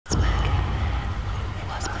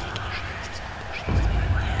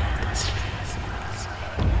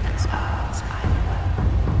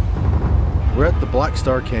Black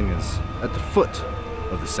Star Canyons at the foot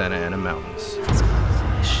of the Santa Ana Mountains.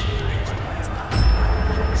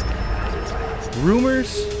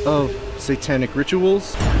 Rumors of satanic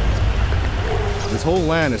rituals. This whole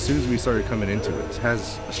land, as soon as we started coming into it,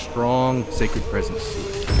 has a strong sacred presence to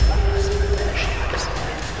it.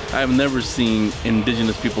 I've never seen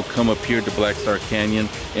indigenous people come up here to Black Star Canyon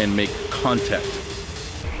and make contact.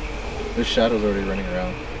 There's shadows already running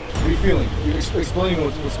around. What are you feeling? You're explaining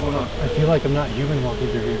what's going on. I feel like I'm not human walking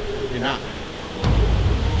through here. You're not.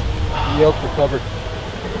 Yelp for cover.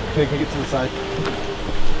 Okay, can we get to the side?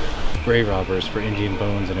 Grave robbers for Indian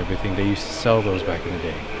bones and everything. They used to sell those back in the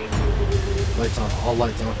day. Lights on. All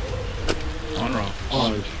lights on. On or off?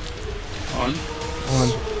 On.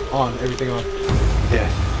 On. Everything on.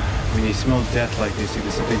 Death. When you smell death like this,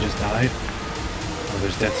 either something just died, or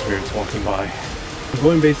there's death spirits walking by. I'm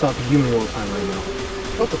going based off of human roll time right now.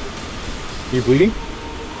 What the? You bleeding?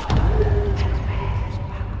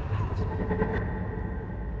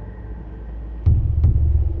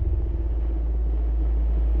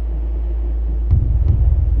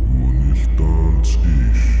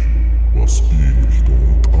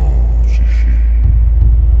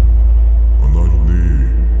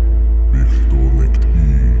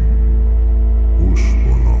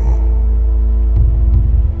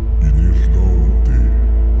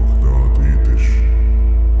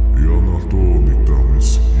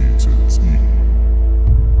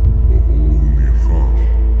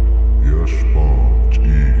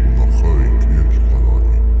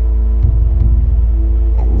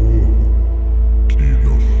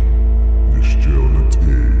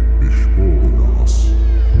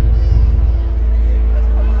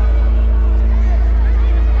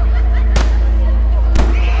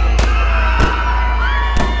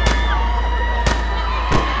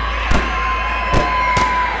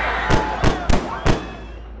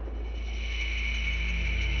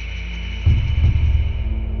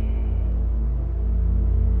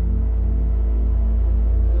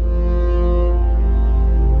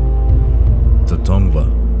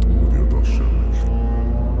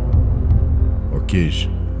 Kij.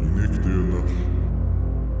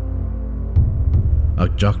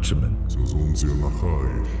 Akjakchaman.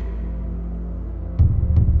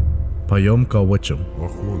 Payom Kawacham.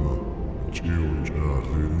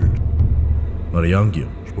 Mariangyam.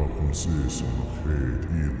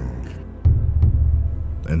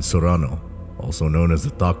 And Sorano, also known as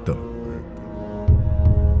the Taktam.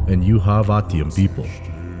 And Yuhavatiam people.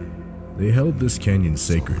 They held this canyon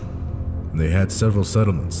sacred, and they had several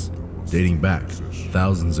settlements dating back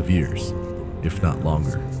thousands of years, if not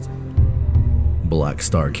longer. Black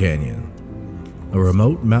Star Canyon, a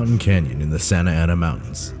remote mountain canyon in the Santa Ana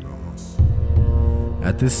Mountains.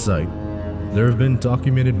 At this site, there have been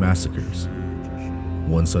documented massacres.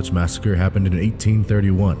 One such massacre happened in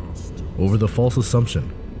 1831 over the false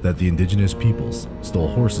assumption that the indigenous peoples stole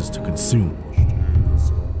horses to consume.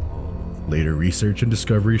 Later research and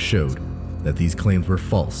discovery showed that these claims were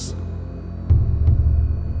false.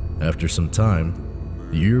 After some time,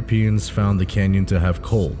 the Europeans found the canyon to have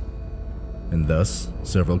coal, and thus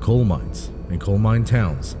several coal mines and coal mine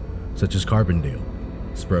towns, such as Carbondale,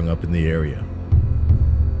 sprung up in the area.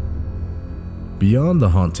 Beyond the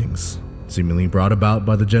hauntings, seemingly brought about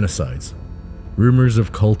by the genocides, rumors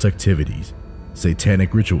of cult activities,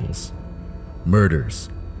 satanic rituals, murders,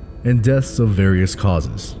 and deaths of various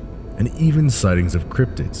causes, and even sightings of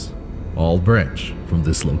cryptids, all branch from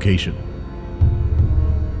this location.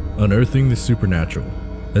 Unearthing the Supernatural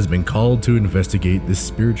has been called to investigate this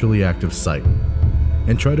spiritually active site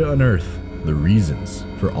and try to unearth the reasons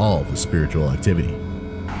for all the spiritual activity.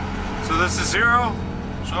 So this is Zero,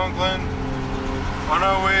 Sean Glenn, on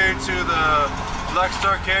our way to the Black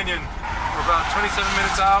Star Canyon. We're about 27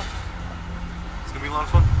 minutes out. It's gonna be a lot of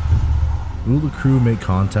fun. Will the crew make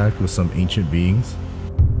contact with some ancient beings?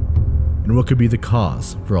 And what could be the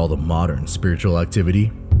cause for all the modern spiritual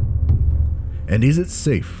activity? And is it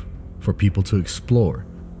safe for people to explore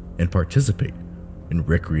and participate in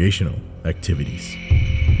recreational activities?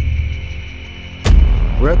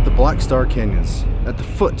 We're at the Black Star Canyons at the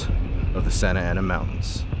foot of the Santa Ana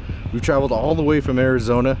Mountains. We've traveled all the way from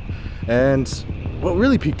Arizona, and what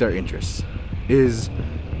really piqued our interest is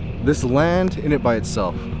this land in it by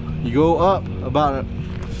itself. You go up about,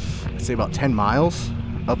 I'd say about 10 miles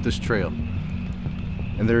up this trail,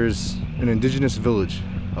 and there's an indigenous village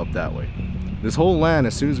up that way. This whole land,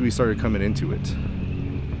 as soon as we started coming into it,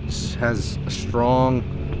 just has a strong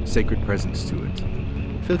sacred presence to it.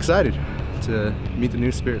 I feel excited to meet the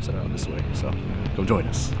new spirits that are out this way, so come join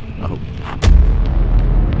us, I hope.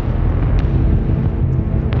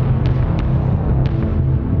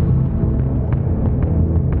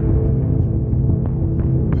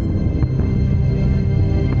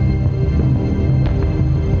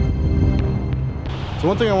 So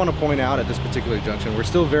one thing I want to point out at this particular junction, we're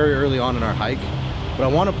still very early on in our hike, but I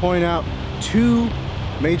want to point out two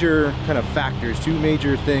major kind of factors, two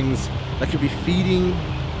major things that could be feeding,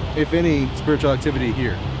 if any, spiritual activity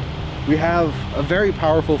here. We have a very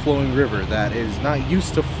powerful flowing river that is not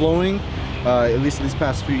used to flowing, at least in these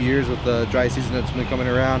past few years with the dry season that's been coming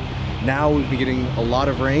around. Now we've been getting a lot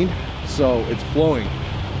of rain, so it's flowing.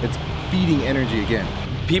 It's feeding energy again.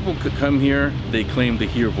 People could come here, they claim to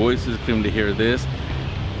hear voices, claim to hear this.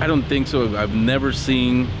 I don't think so. I've never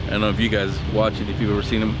seen, I don't know if you guys watch it, if you've ever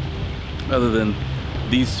seen them, other than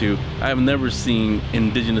these two, I have never seen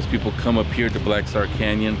indigenous people come up here to Black Star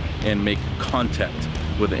Canyon and make contact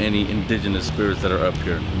with any indigenous spirits that are up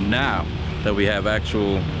here. Now that we have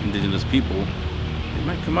actual indigenous people, they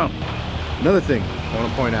might come out. Another thing I want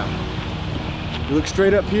to point out, you look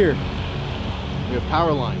straight up here, we have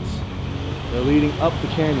power lines. They're leading up the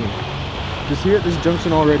canyon. Just here at this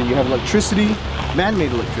junction already, you have electricity,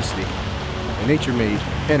 man-made electricity, and nature-made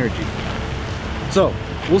energy. So,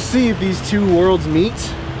 we'll see if these two worlds meet,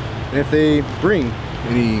 and if they bring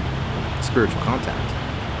any spiritual contact.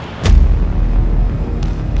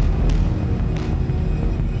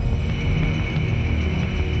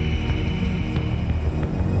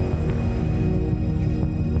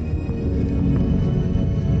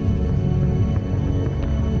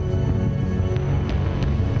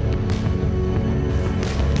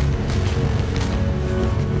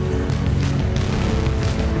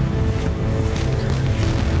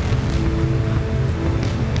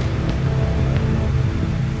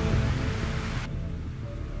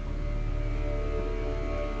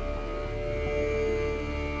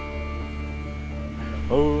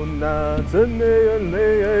 Oh, na zene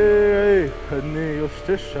le, honey, your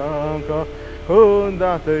stishanka, oh,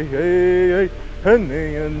 that hey,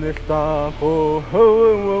 honey, and the star, oh,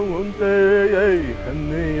 honey,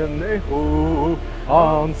 and the ho,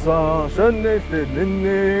 answer, shane,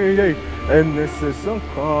 and this is some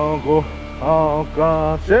cargo, oh,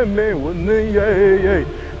 God, shame, wouldn't ye,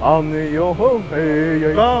 honey, your ho,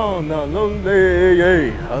 hey, gonna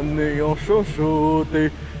lonely, honey, your so,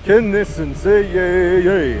 Kennison say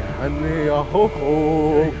yay, honey, a ho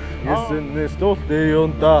ho. Isn't this totally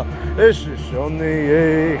on that? Is this on the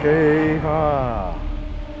yay, ha?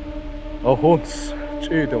 A hunts,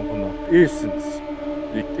 cheating on that. Isn't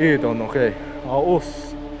it on okay? A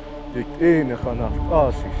us, the ene can have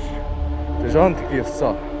ashes. The jantik is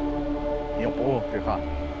sa. You bought the hat.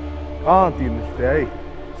 Can't in the day,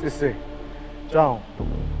 sissy. Down.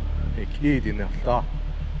 A kid in the star.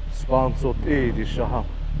 Sponsored Edi Shaham.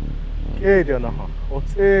 Edianaha,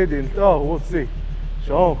 what's Edin, what's it?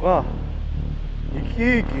 Shonga,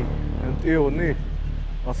 Ikiki, and Teoni,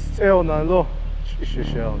 a Selna lo,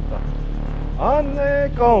 Shishelta.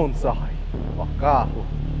 Anne Gonzai, Wakaho.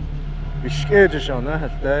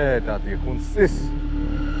 Bishkejishan, dead at the Hunsis,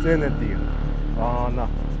 Zenetia, Anna,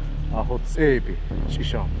 a hot sebi,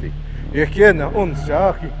 Shishanti. Yekena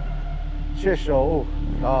Unsaki, Shesho,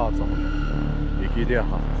 Tazan,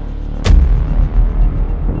 Ikideha.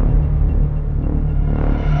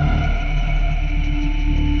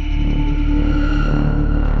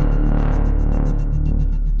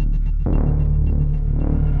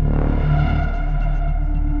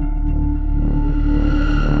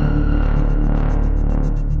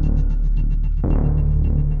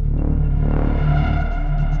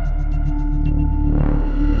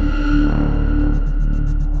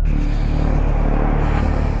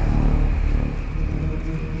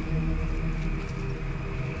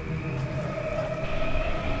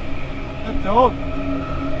 Tốt.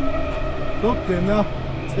 Tốt tiền nào.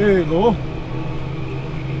 Ê lố.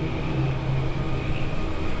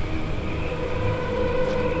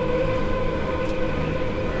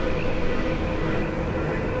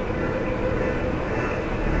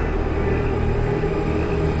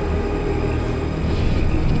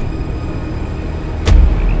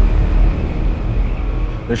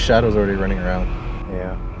 There's shadows already running around.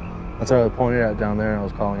 Yeah. That's how I pointed at down there and I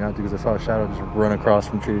was calling out because I saw a shadow just run across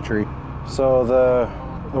from tree to tree. So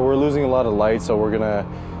we're losing a lot of light, so we're gonna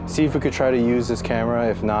see if we could try to use this camera.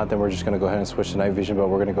 If not, then we're just gonna go ahead and switch to night vision, but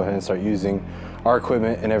we're gonna go ahead and start using our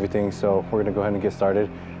equipment and everything. So we're gonna go ahead and get started.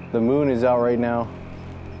 The moon is out right now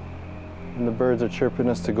and the birds are chirping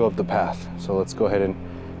us to go up the path. So let's go ahead and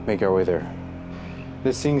make our way there.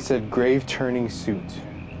 This thing said grave turning suit.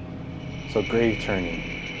 So grave turning.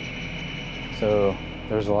 So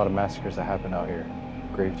there's a lot of massacres that happen out here.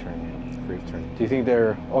 Grave turning. Do you think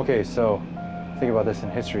they're, okay, so think about this in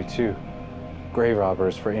history too. Grave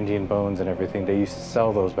robbers for Indian bones and everything, they used to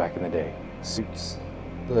sell those back in the day. Suits.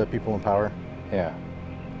 The people in power. Yeah.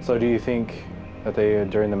 So do you think that they,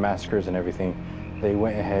 during the massacres and everything, they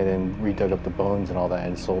went ahead and redug up the bones and all that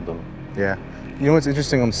and sold them. Yeah. You know what's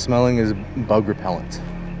interesting? I'm smelling is bug repellent.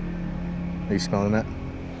 Are you smelling that?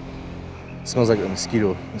 It smells like a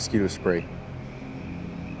mosquito spray.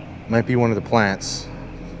 Might be one of the plants,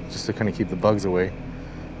 just to kind of keep the bugs away.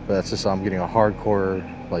 But that's just, I'm getting a hardcore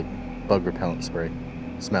like bug repellent spray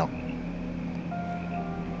smell.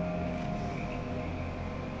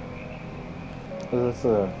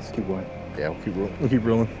 Let's keep going. Yeah, we'll keep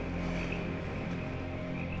rolling.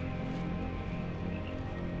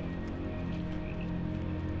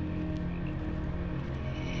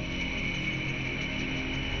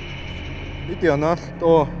 Itiana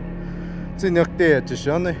to zinyak te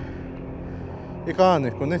chishane.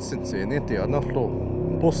 Ikane konetsense netiana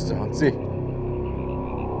to poste hansi.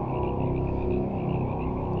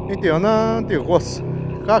 Itiana te gos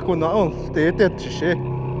kakuna on te chishe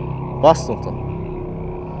bastonto.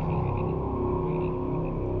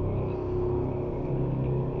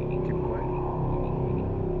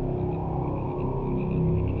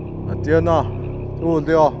 Atiana tu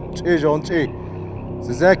dia chejonchi.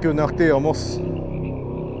 Zizek Unearth the Hauntings.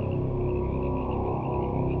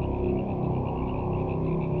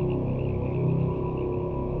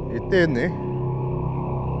 Itene.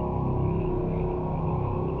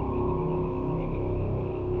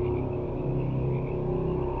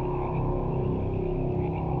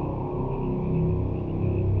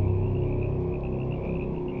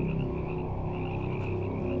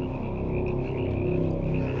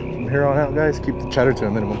 From here on out, guys, keep the chatter to a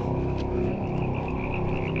minimum.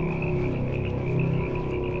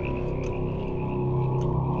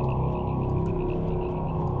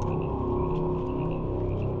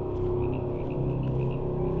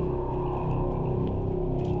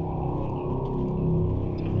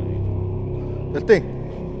 The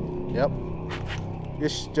thing. Yep.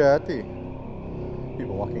 Yes, Jati.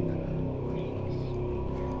 People walking.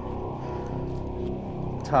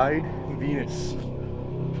 Tide Venus.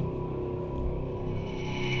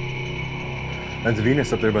 That's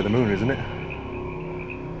Venus up there by the moon, isn't it?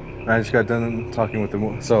 I just got done talking with the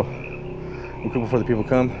moon. So, before the people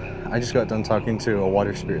come, I just got done talking to a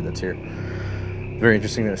water spirit that's here. Very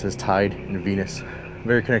interesting that it says Tide and Venus.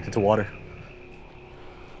 Very connected to water.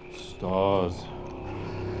 Stars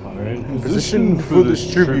are in Position for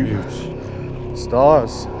this tribute.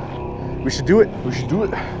 Stars. We should do it. We should do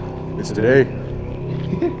it. It's today.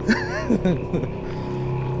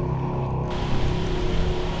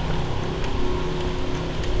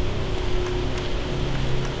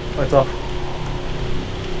 Lights off.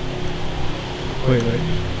 Wait.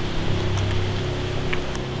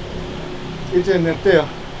 이제 냈대요.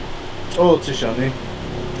 지샤네.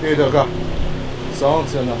 여기다가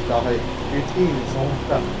상처나 다해. 이팀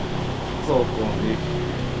상다. 소고니.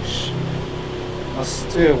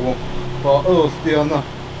 아스테고 바어스티아나.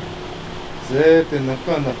 제테나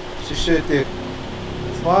카나. 시셰테.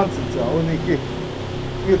 스판스자 오니키.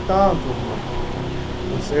 일단도.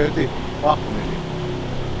 세티 바꾸네.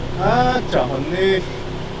 자원네.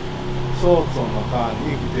 소소나가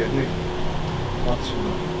이기되네.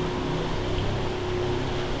 맞지마.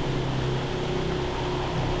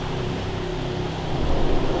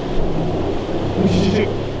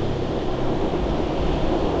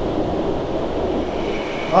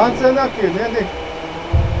 안전하게 내내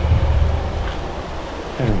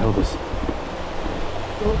Henry, hold this.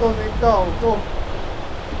 또 내가 또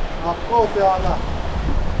아까도 하나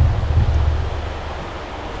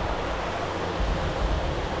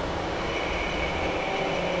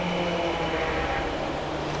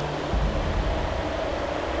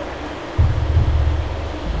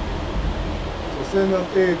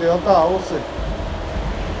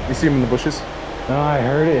You see him in the bushes? No, I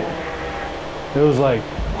heard it. It was like.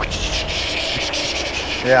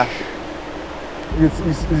 Yeah. You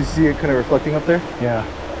see it kind of reflecting up there? Yeah.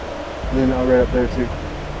 And then right up there too.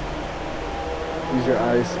 Use your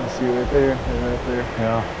eyes and see it right there and right there.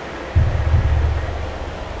 Yeah.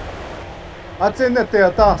 Atsenete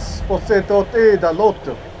atas, posetote da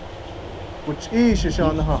lotto. Which is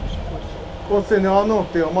shanaha. Posenano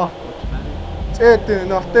te oma. Ete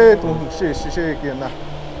na te to shishegena.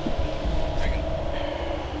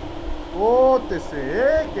 Oh, te se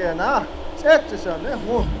egena. Ete shane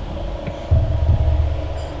mo.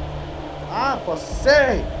 Ah,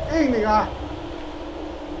 posse. Iniga.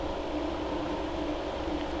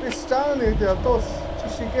 Pistane te atos.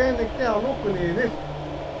 Shishigene te alukuni ne.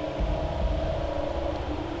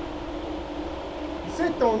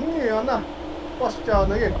 Sitoni ana.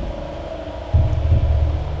 Postjane.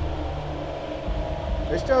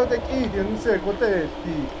 Jeszcze tak idzie, nie sé kote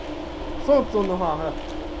ti. Soco no ha.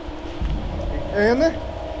 Ene.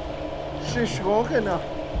 시시고게나.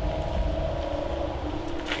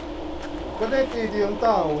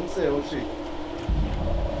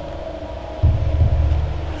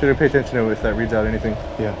 Should I pay attention to if that reads out anything?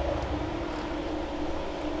 Yeah.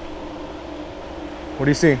 What are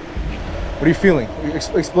you seeing? What are you feeling?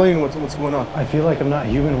 Explain what's going on. I feel like I'm not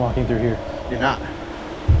human walking through here. You're not.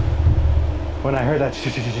 When I heard that,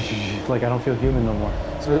 like I don't feel human no more.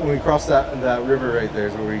 So when we crossed that river right there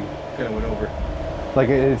is where we kind of went over. Like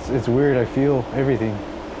it's weird. I feel everything.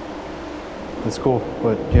 It's cool,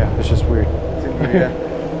 but yeah, it's just weird. Yeah.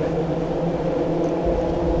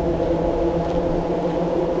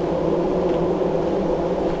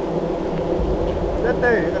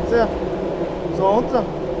 That's it. So it's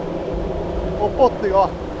oh, 80 啊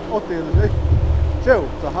，80你就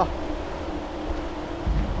就哈。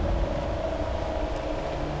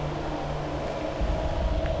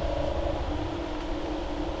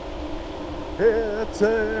It's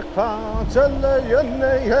a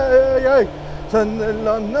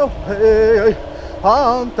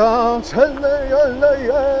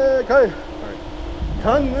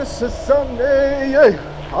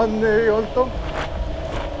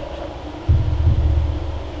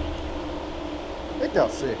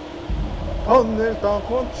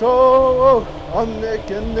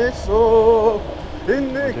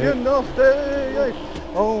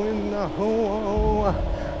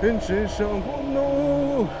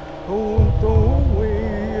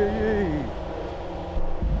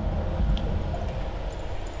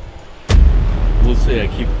We'll say I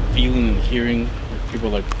keep feeling and hearing people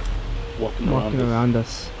like walking around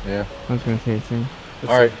us. Yeah. I was gonna say the same.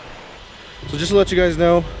 All right. So just to let you guys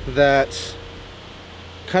know that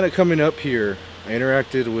kind of coming up here, I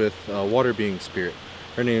interacted with a water being spirit.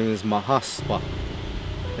 Her name is Mahaspa.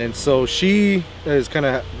 And so she is kind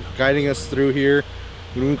of guiding us through here.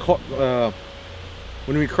 When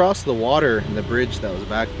we crossed the water and the bridge that was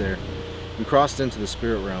back there, we crossed into the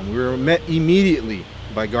spirit realm. We were met immediately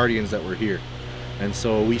by guardians that were here. And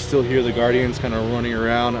so we still hear the guardians kind of running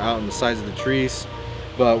around out on the sides of the trees.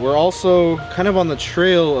 But we're also kind of on the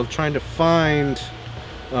trail of trying to find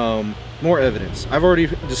more evidence. I've already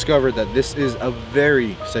discovered that this is a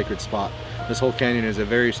very sacred spot. This whole canyon is a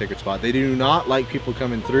very sacred spot. They do not like people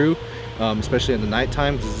coming through, especially in the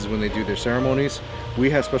nighttime, because this is when they do their ceremonies. We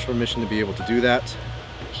have special permission to be able to do that.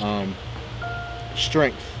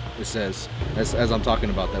 Strength, it says, as I'm talking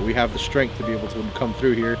about that. We have the strength to be able to come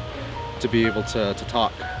through here, to be able to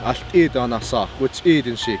talk.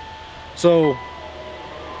 So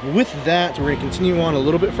with that, we're going to continue on a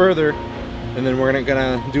little bit further, and then we're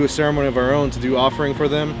gonna do a ceremony of our own to do offering for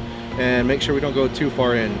them and make sure we don't go too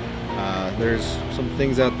far in. There's some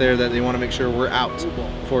things out there that they want to make sure we're out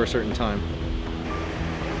for a certain time.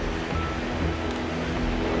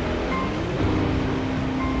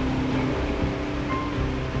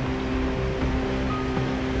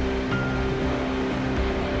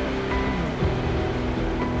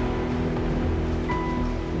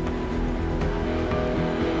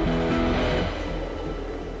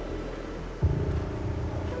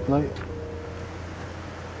 Light.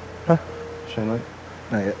 Huh? Shine light?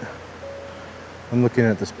 Not yet. I'm looking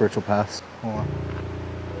at the spiritual paths. Hold on.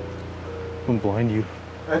 Don't blind you.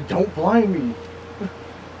 Don't blind me.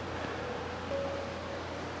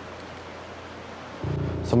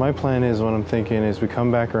 So my plan is, what I'm thinking is, we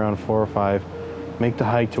come back around 4 or 5, make the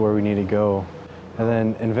hike to where we need to go, and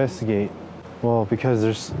then investigate. Well, because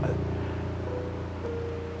this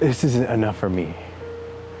isn't enough for me.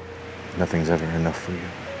 Nothing's ever enough for you.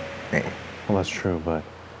 Hey. Well, that's true, but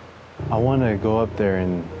I want to go up there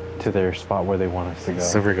and to their spot where they want us to go.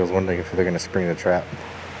 Silvergill's wondering if they're going to spring the trap.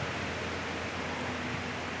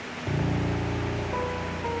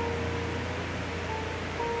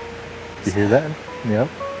 You hear that? Yep.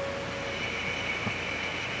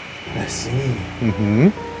 That's singing. Mm-hmm.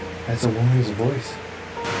 That's a woman's voice.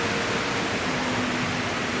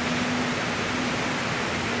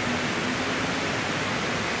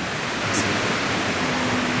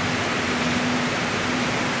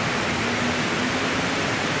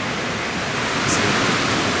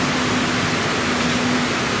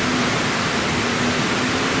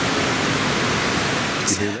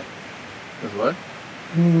 That's what?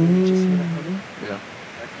 Yeah.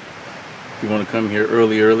 If you want to come here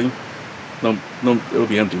early, no, it'll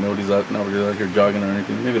be empty. Nobody's out here jogging or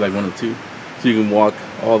anything. Maybe like 1 or 2, so you can walk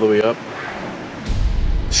all the way up.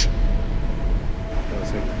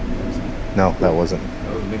 No, that wasn't.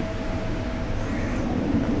 That was me.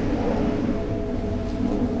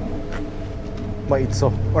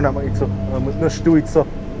 Maitso. Or not maitso. Nashtuitso.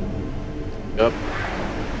 Yup.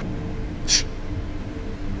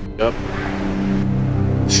 Yup.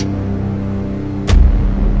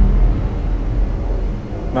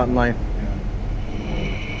 Mountain lion.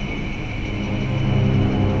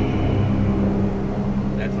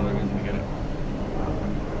 That's another reason to get it.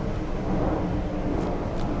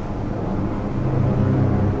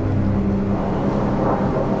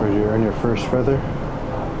 Where'd you earn your first feather?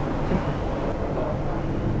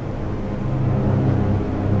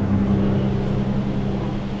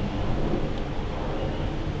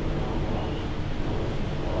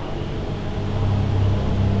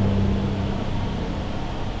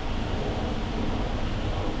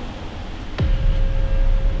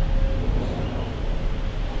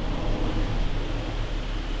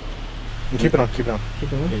 Keep it on, keep it on.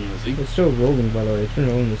 Keep it on. Yeah, you see? It's still rolling, by the way. It's been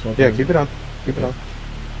rolling this whole time. Yeah, keep it on. Keep it on.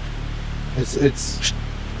 It's Okay.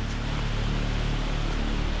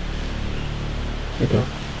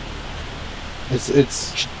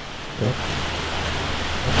 it's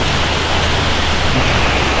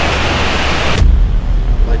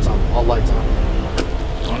lights on, all lights on.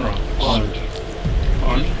 On or off?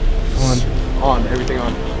 On. On, everything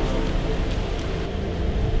on.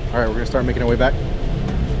 All right, we're gonna start making our way back.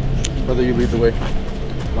 Brother, you lead the way.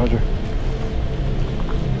 Roger.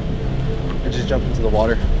 And just jump into the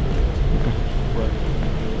water.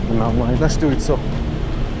 The mountain lion. Let's do it. So.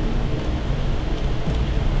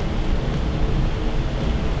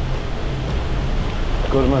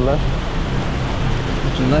 Go to my left.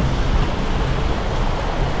 To the left.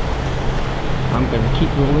 I'm gonna keep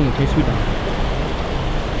rolling in case we die.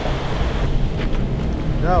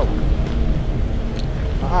 No.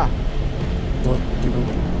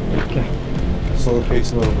 Okay. Slow the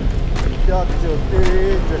pace a little bit.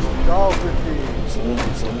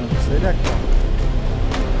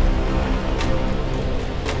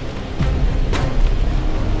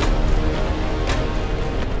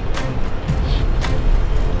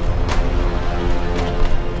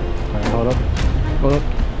 Alright, hold up. Hold up.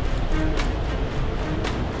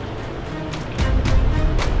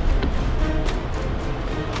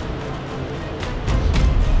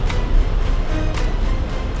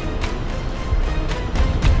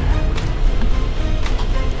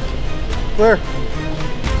 Clear.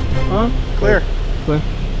 Huh? Clear. Clear.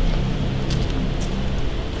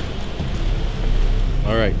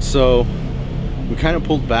 All right, so we kind of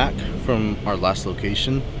pulled back from our last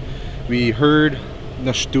location. We heard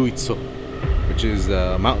Nashtuitso, which is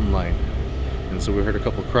a mountain lion. And so we heard a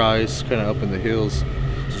couple cries kind of up in the hills.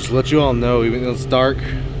 So just to let you all know, even though it's dark,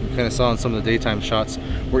 you kind of saw in some of the daytime shots,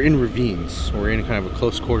 we're in ravines. We're in kind of a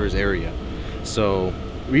close quarters area. So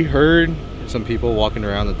we heard some people walking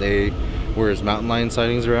around that where's mountain lion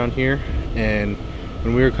sightings around here, and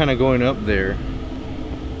when we were kind of going up there,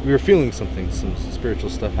 we were feeling something, some spiritual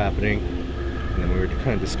stuff happening, and then we were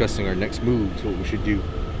kind of discussing our next moves, what we should do.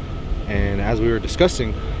 And as we were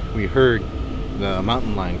discussing, we heard the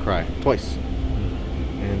mountain lion cry twice.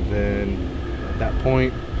 And then at that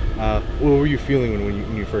point, what were you feeling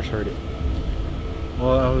when you first heard it?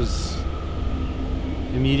 Well, I was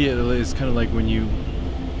immediately, it's kind of like when you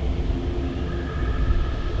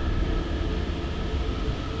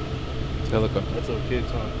helicopter. That's little kids,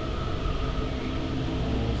 huh?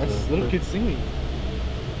 That's little kids singing.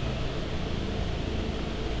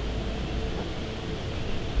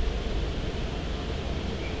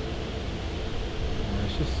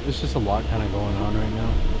 It's just a lot kind of going on right now.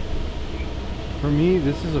 For me,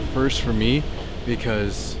 this is a first for me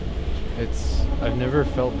because I've never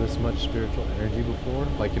felt this much spiritual energy before,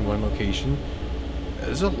 like in one location.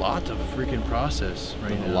 There's a lot to freaking process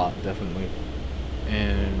right now. A lot, definitely.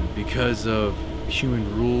 And because of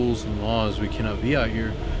human rules and laws, we cannot be out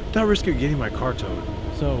here without risk of getting my car towed.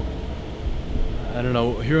 So, I don't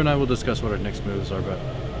know. Hero and I will discuss what our next moves are, but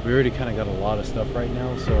we already kind of got a lot of stuff right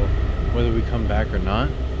now. So, whether we come back or not,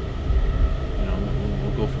 you know,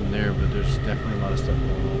 we'll go from there. But there's definitely a lot of stuff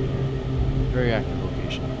going on here. Very active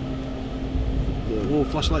location. Whoa,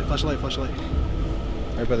 flashlight, flashlight, flashlight.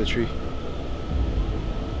 Right by the tree.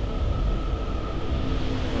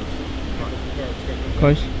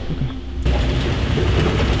 Close.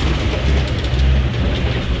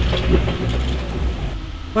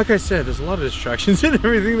 Like I said, there's a lot of distractions and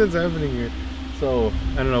everything that's happening here. So,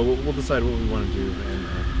 I don't know. We'll decide what we want to do. And,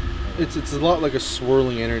 It's a lot like a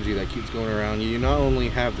swirling energy that keeps going around you. You not only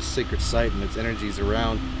have the sacred site and its energies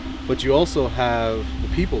around, but you also have the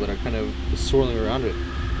people that are kind of swirling around it.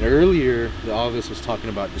 And earlier, the Avis was talking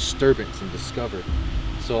about disturbance and discover.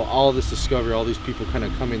 So all this discovery, all these people kind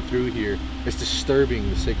of coming through here, it's disturbing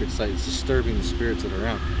the sacred site, it's disturbing the spirits that are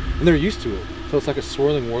around. And they're used to it. So it's like a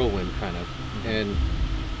swirling whirlwind kind of. And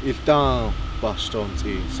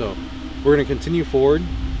so we're going to continue forward.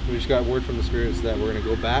 We just got word from the spirits that we're going to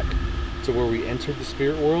go back to where we entered the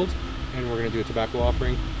spirit world, and we're gonna do a tobacco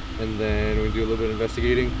offering, and then we do a little bit of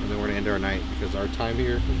investigating, and then we're gonna end our night because our time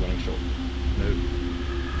here is running short.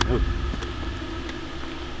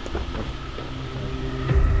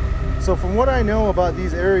 So from what I know about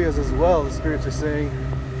these areas as well, the spirits are saying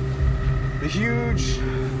the huge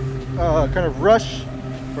kind of rush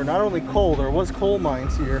for not only coal. There was coal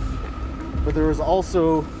mines here, but there was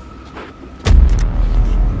also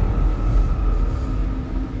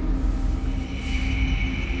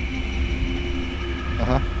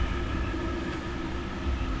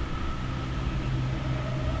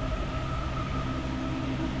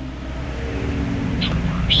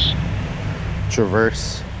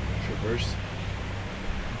Traverse.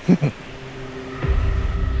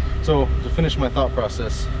 So to finish my thought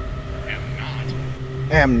process,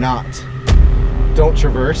 am not. Don't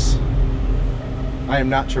traverse. I am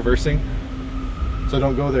not traversing. So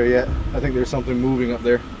don't go there yet. I think there's something moving up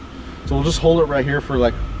there. So we'll just hold it right here for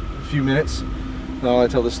like a few minutes while I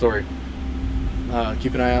tell this story.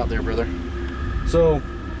 Keep an eye out there, brother. So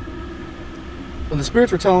what the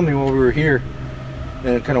spirits were telling me while we were here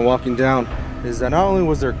and kind of walking down is that not only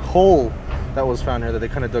was there coal that was found here, that they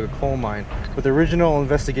kind of dug a coal mine, but the original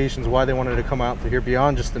investigations why they wanted to come out here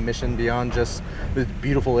beyond just the mission, beyond just the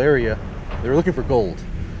beautiful area, they were looking for gold.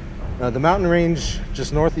 The mountain range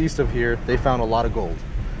just northeast of here, they found a lot of gold,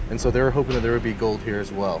 and so they were hoping that there would be gold here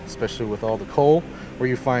as well, especially with all the coal. Where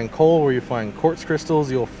you find coal, where you find quartz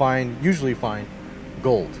crystals, you'll usually find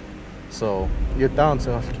gold. So you get down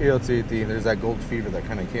to there's that gold fever that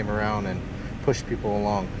kind of came around and pushed people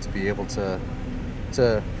along to be able to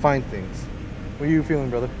find things. What are you feeling,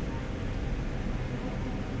 brother?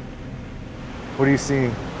 What are you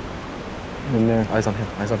seeing? In there. Eyes on him,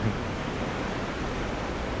 eyes on him.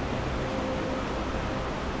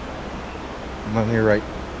 I'm on your right.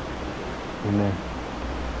 In there.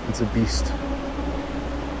 It's a beast.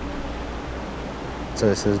 So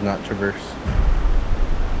this is not traverse.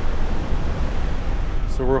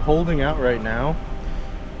 So we're holding out right now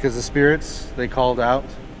because the spirits, they called out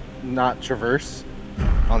not traverse.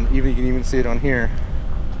 You can even see it on here.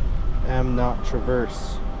 Am not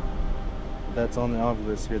traverse. That's on the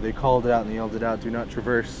obelisk here. They called it out and they yelled it out, do not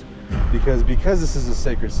traverse. Because this is a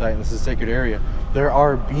sacred site and this is a sacred area, there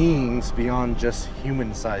are beings beyond just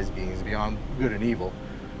human-sized beings, beyond good and evil.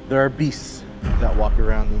 There are beasts that walk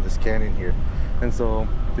around in this canyon here. And so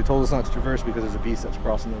they told us not to traverse because there's a beast that's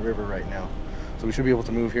crossing the river right now. So we should be able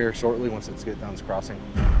to move here shortly once it's get down this crossing.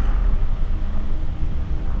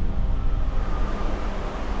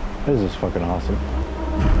 This is fucking awesome.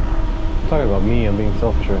 I'm talking about me, I'm being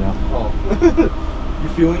selfish right now. Oh. You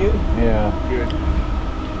feeling it? Yeah.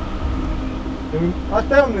 Good. Hot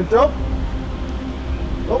down the dope.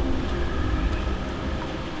 Oh.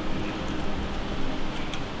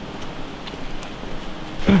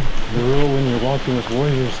 The rule when you're walking with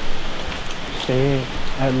warriors, stay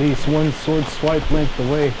at least one sword swipe length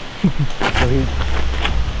away. So he...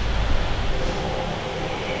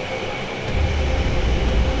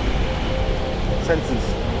 Senses.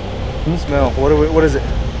 Smell. What is it?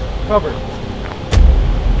 Cover.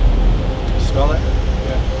 Smell it?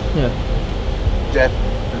 Yeah. Yeah. Death.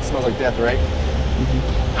 It smells like death, right? Mm-hmm.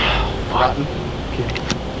 Rotten. Okay.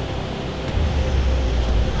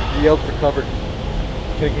 You yelled for cover.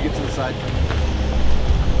 Can you get to the side?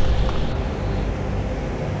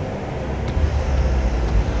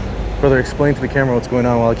 Brother, explain to the camera what's going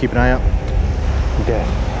on while I keep an eye out. Death.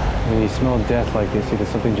 When you smell death like this, either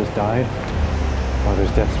something just died, or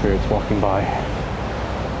there's death spirits walking by.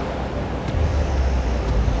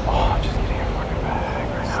 Oh, I'm just getting a fucking bag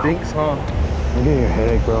right now. Stinks, huh? I'm getting a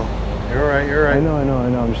headache, bro. You're alright, you're alright. I know.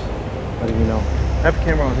 I'm just letting you know. Have a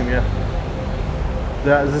camera on him,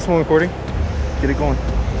 yeah. Is this one recording? Get it going.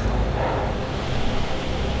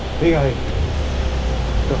 Big eye.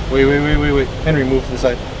 Wait. Henry, move to the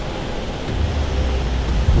side.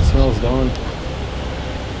 The smell's gone.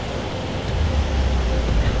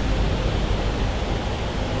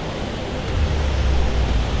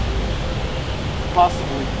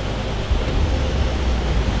 Possibly.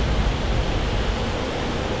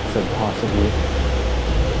 Said possibly.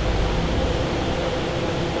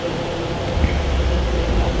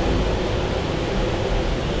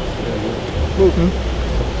 Move.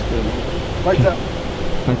 Lights up.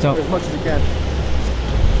 Lights out. As much as you can.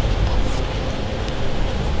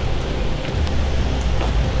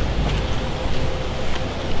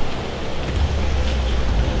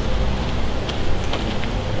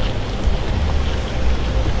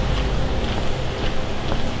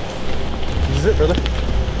 This is it, brother.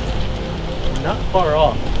 Not far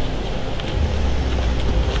off.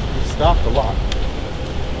 You stopped a lot.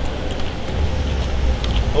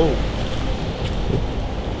 Oh.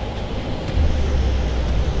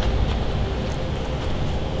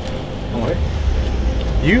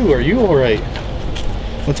 Are you all right?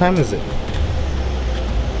 What time is it?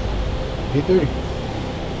 8:30.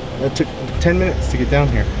 That took 10 minutes to get down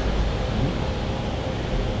here.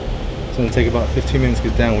 It's gonna take about 15 minutes to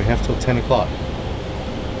get down. We have till 10 o'clock.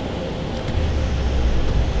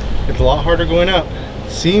 It's a lot harder going up.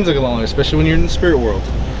 Seems like a lot longer, especially when you're in the spirit world.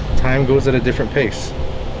 Time goes at a different pace.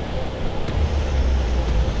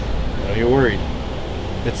 No, you're worried.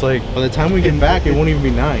 It's like, By the time we get back, it won't even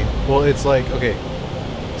be 9. well, it's like, okay.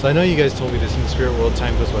 So I know you guys told me this in the spirit world,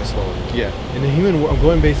 time goes by slower. Yeah. In the human world, I'm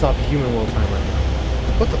going based off of human world time right now.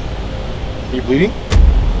 What the? Are you bleeding?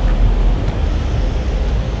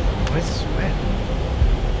 Why is this wet?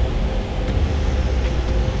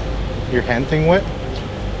 Your hand thing wet?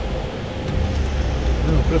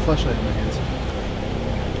 No, put a flashlight in my hands.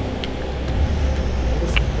 This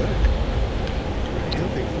is wet. My hand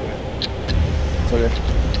thing's wet. It's okay.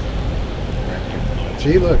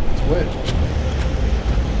 Gee, look, it's wet.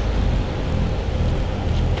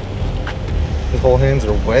 His whole hands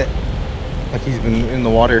are wet. Like he's been in the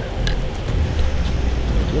water.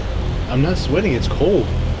 I'm not sweating, it's cold.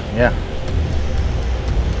 Yeah.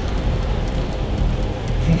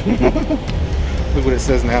 Look what it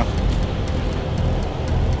says now.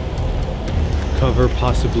 Cover,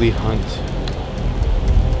 possibly hunt.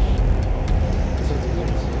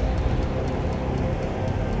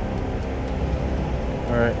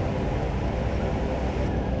 Alright.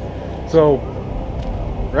 So,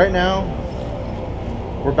 right now,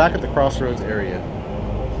 we're back at the crossroads area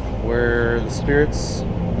where the spirits,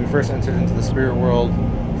 we first entered into the spirit world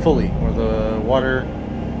fully, where the water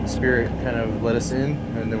spirit kind of let us in,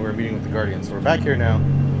 and then we're meeting with the guardians. So we're back here now.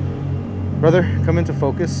 Brother, come into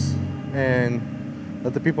focus and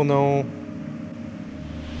let the people know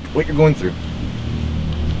what you're going through.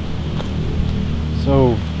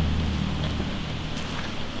 So,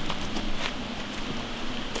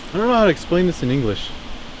 I don't know how to explain this in English.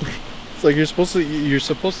 It's like you're supposed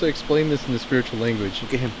to explain this in the spiritual language.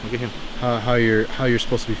 Look at him, look at him. How you're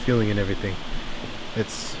supposed to be feeling and everything. It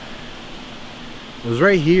was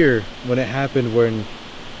right here when it happened, when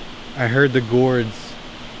I heard the gourds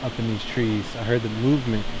up in these trees. I heard the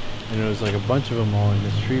movement, and there was like a bunch of them all in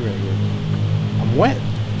this tree right here. I'm wet.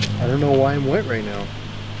 I don't know why I'm wet right now.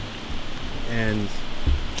 And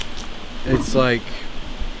it's like,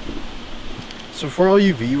 so for all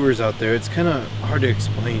you viewers out there, it's kind of hard to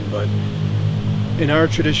explain, but in our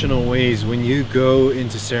traditional ways, when you go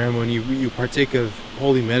into ceremony, you partake of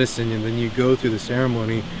holy medicine, and then you go through the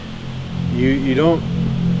ceremony, you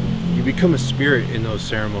become a spirit in those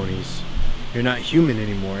ceremonies. You're not human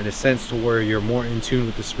anymore, in a sense to where you're more in tune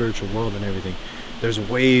with the spiritual world and everything. There's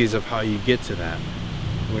ways of how you get to that,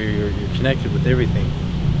 where you're connected with everything.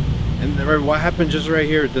 And what happened just right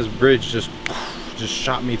here at this bridge just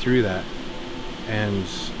shot me through that. And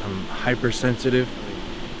I'm hypersensitive.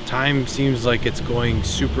 Time seems like it's going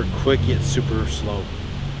super quick yet super slow.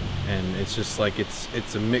 And it's just like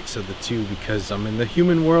it's a mix of the two, because I'm in the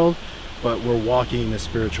human world, but we're walking in the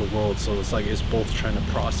spiritual world, so it's like it's both trying to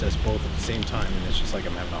process both at the same time, and it's just like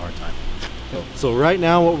I'm having a hard time. So right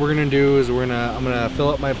now what we're gonna do is I'm gonna fill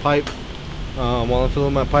up my pipe. While I'm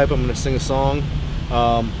filling my pipe, I'm gonna sing a song.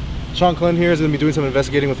 Sean Glenn here is gonna be doing some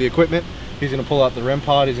investigating with the equipment. He's gonna pull out the REM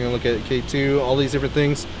pod, he's gonna look at K2, all these different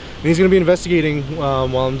things. And he's gonna be investigating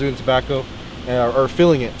while I'm doing tobacco, or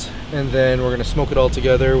filling it. And then we're gonna smoke it all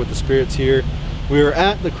together with the spirits here. We are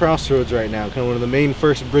at the crossroads right now, kind of one of the main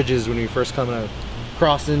first bridges when we first come out,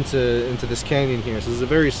 cross into this canyon here. So this is a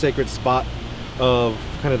very sacred spot of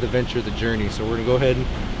kind of the venture, the journey. So we're gonna go ahead and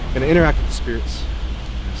gonna interact with the spirits.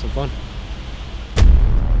 Have some fun.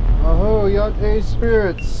 Aho, UTS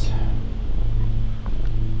spirits.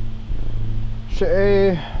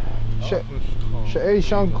 She'e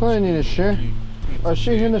Sean Glenn in the shit.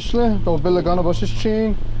 She in the slit, don't Billagana was his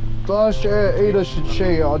chain. Glass Ada should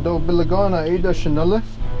say, although Billagana Ada Chanel.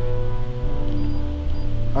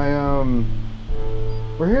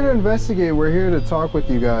 We're here to investigate, we're here to talk with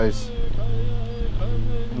you guys.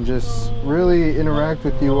 And just really interact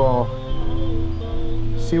with you all.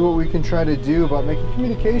 See what we can try to do about making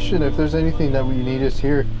communication if there's anything that we need us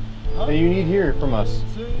here. That you need here from us.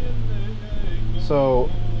 So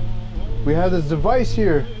we have this device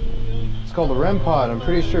here. It's called the REM pod. I'm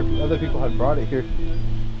pretty sure other people had brought it here.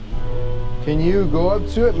 Can you go up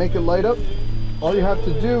to it, make it light up? All you have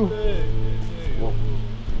to do,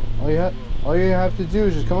 all you have to do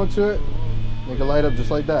is just come up to it, make it light up just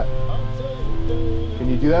like that. Can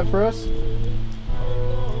you do that for us?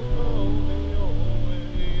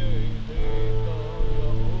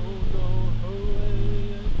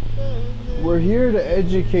 We're here to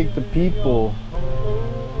educate the people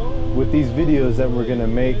with these videos that we're gonna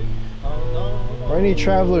make, or any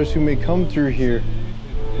travelers who may come through here,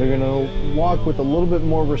 they're gonna walk with a little bit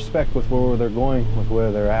more respect with where they're going, with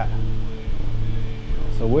where they're at.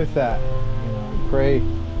 So with that, I pray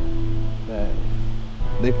that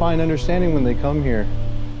they find understanding when they come here,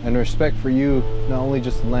 and respect for you, not only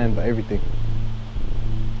just the land, but everything.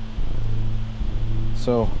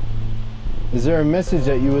 So, is there a message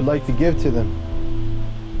that you would like to give to them?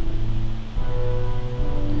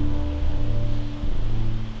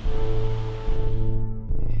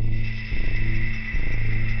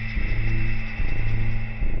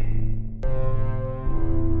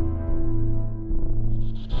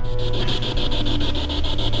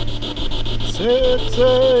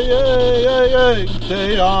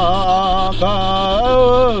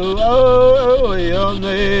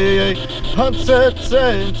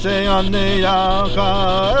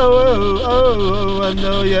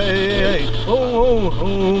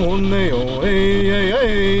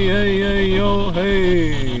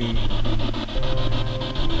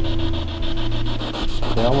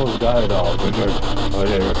 They almost got it all.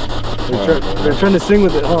 They're trying to sing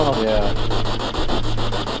with it, huh? Yeah.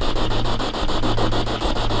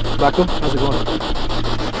 Baco, how's it going?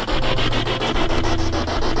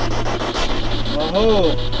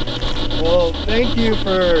 Oh, well, thank you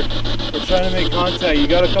for trying to make contact. You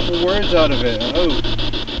got a couple words out of it. Oh,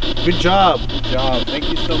 good job. Good job. Thank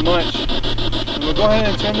you so much. I'm gonna go ahead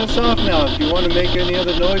and turn this off now. If you want to make any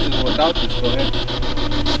other noises without this, go ahead.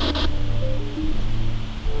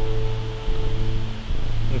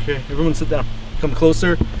 Okay, everyone sit down. Come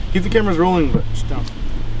closer. Keep the cameras rolling, but sit down.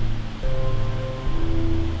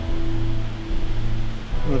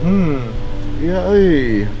 Yeah,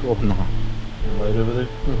 hey. Go up now. Right over there?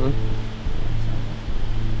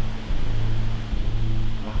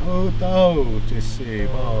 Oh, no, just say,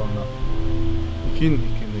 oh, no.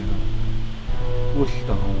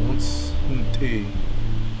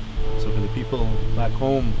 So for the people back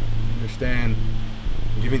home, understand,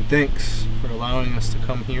 giving thanks for allowing us to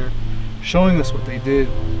come here, showing us what they did.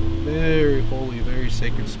 Very holy, very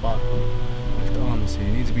sacred spot. It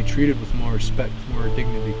needs to be treated with more respect, more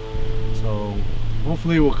dignity. So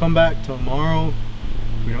hopefully we'll come back tomorrow.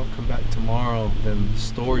 If we don't come back tomorrow, then the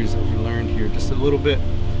stories that we learned here, just a little bit,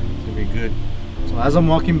 it's gonna be good. So as I'm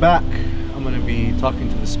walking back, I'm gonna be talking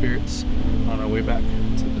to the spirits on our way back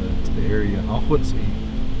to the area.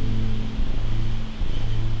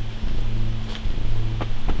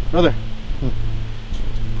 Brother,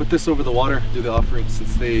 put this over the water, do the offering,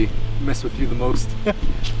 since they mess with you the most.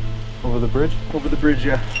 Over the bridge? Over the bridge,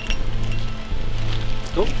 yeah.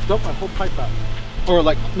 Don't dump my whole pipe out. Or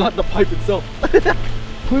like, not the pipe itself.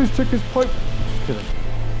 Please take his pipe. Just kidding.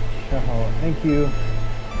 Oh, thank you.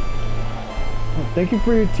 Oh, thank you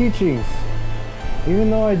for your teachings. Even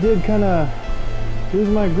though I did kind of lose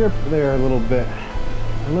my grip there a little bit,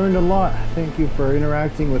 I learned a lot. Thank you for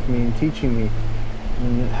interacting with me and teaching me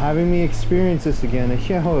and having me experience this again.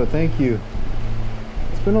 Thank you.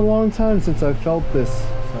 It's been a long time since I felt this,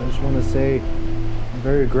 so I just want to say I'm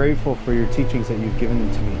very grateful for your teachings that you've given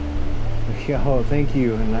to me. Thank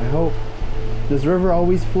you, and I hope this river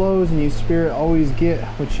always flows and you spirit always get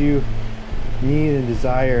what you need and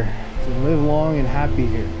desire to live long and happy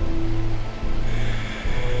here.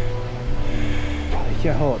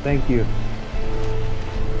 Thank you.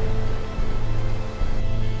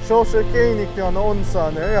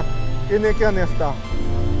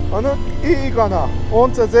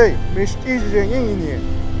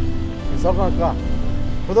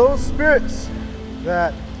 For those spirits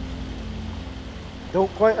that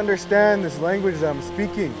don't quite understand this language that I'm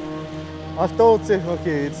speaking,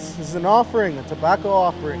 this is an offering, a tobacco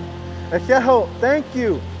offering. Thank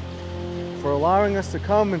you for allowing us to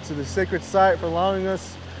come into the sacred site, for allowing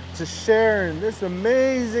us to share in this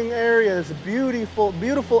amazing area, this beautiful,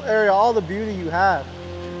 beautiful area, all the beauty you have.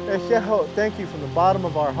 Thank you from the bottom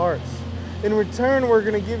of our hearts. In return, we're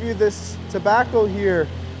going to give you this tobacco here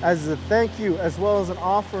as a thank you, as well as an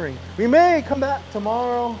offering. We may come back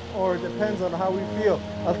tomorrow, or it depends on how we feel.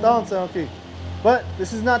 But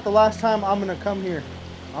this is not the last time I'm going to come here.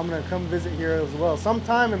 I'm going to come visit here as well.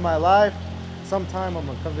 Sometime in my life, sometime I'm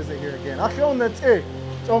going to come visit here again. In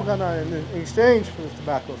exchange for this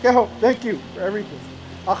tobacco. Thank you for everything.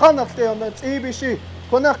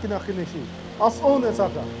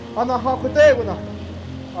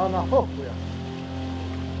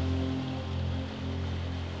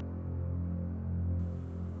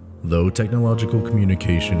 Though technological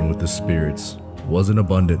communication with the spirits wasn't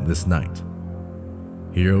abundant this night,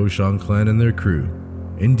 Hero Sean Clan and their crew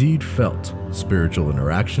indeed felt spiritual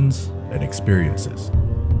interactions and experiences.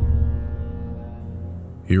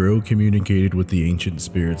 Hiro communicated with the ancient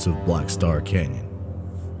spirits of Black Star Canyon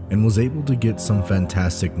and was able to get some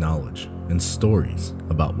fantastic knowledge and stories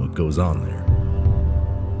about what goes on there.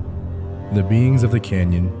 The beings of the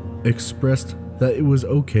canyon expressed that it was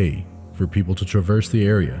okay for people to traverse the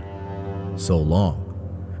area so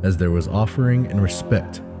long as there was offering and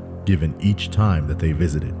respect given each time that they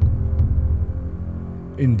visited.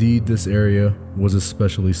 Indeed, this area was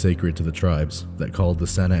especially sacred to the tribes that called the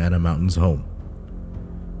Santa Ana Mountains home.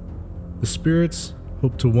 The spirits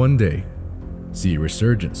hope to one day see a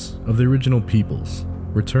resurgence of the original peoples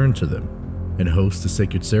return to them and host the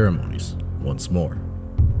sacred ceremonies once more.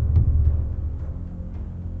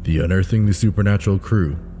 The Unearthing the Supernatural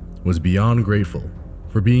crew was beyond grateful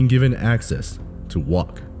for being given access to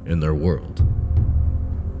walk in their world.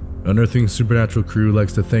 Unearthing Supernatural crew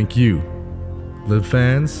likes to thank you, the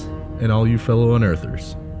fans, and all you fellow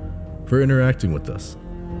unearthers for interacting with us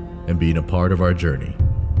and being a part of our journey.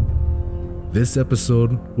 This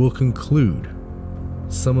episode will conclude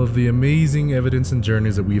some of the amazing evidence and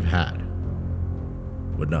journeys that we've had,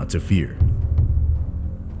 but not to fear.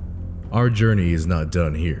 Our journey is not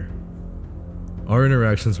done here. Our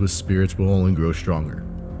interactions with spirits will only grow stronger,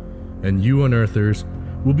 and you unearthers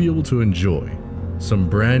will be able to enjoy some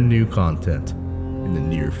brand new content in the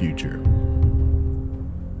near future.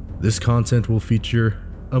 This content will feature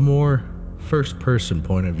a more first-person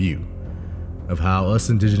point of view of how us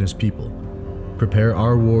indigenous people prepare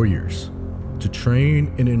our warriors to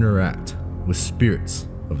train and interact with spirits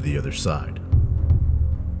of the other side.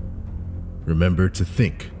 Remember to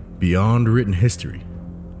think beyond written history.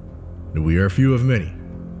 We are few of many,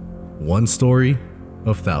 one story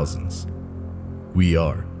of thousands. We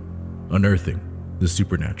are Unearthing the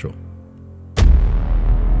Supernatural.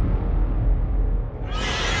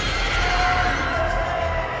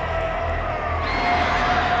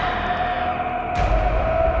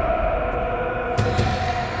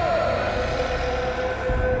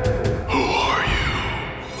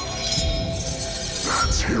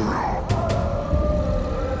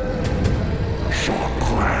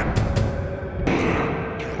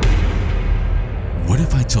 What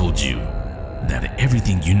if I told you that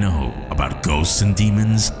everything you know about ghosts and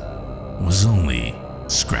demons was only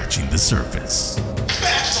scratching the surface?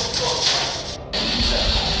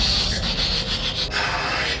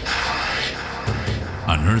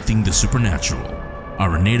 Unearthing the Supernatural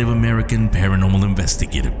are a Native American paranormal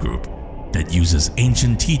investigative group that uses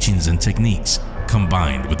ancient teachings and techniques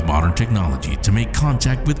combined with modern technology to make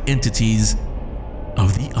contact with entities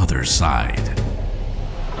of the other side.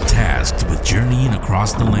 Tasked with journeying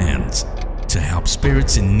across the lands to help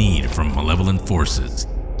spirits in need from malevolent forces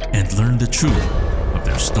and learn the truth of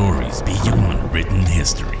their stories beyond written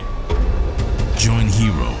history. Join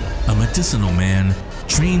Hiro, a medicinal man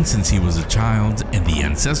trained since he was a child in the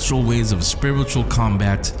ancestral ways of spiritual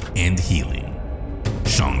combat and healing.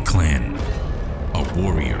 Sean Clan, a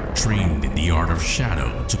warrior trained in the art of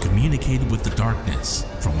shadow to communicate with the darkness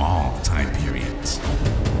from all time periods.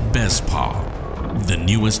 Best Paul, the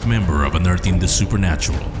newest member of Unearthing the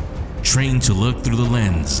Supernatural, trained to look through the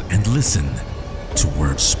lens and listen to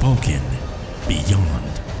words spoken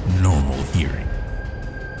beyond normal hearing.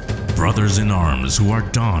 Brothers in arms who are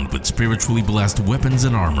donned with spiritually blessed weapons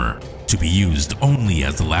and armor to be used only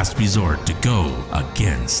as the last resort to go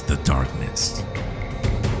against the darkness.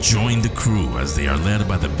 Join the crew as they are led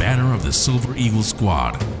by the banner of the Silver Eagle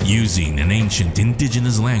Squad, using an ancient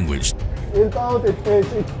indigenous language.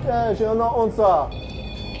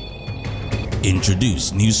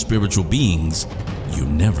 Introduce new spiritual beings you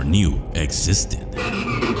never knew existed.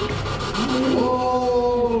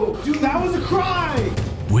 Whoa! Dude, that was a cry!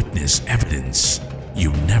 Witness evidence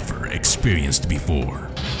you never experienced before.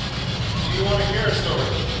 Do you want to hear a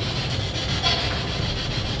story?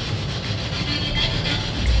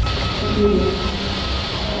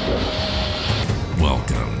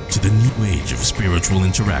 Welcome to the new age of spiritual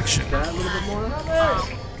interaction.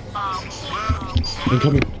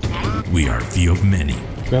 Incoming. We are few of many.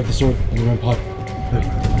 Grab the sword and run pod.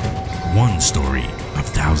 One story of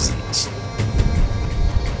thousands.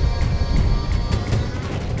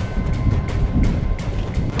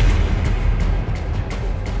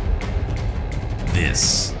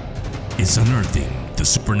 This is Unearthing the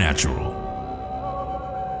Supernatural.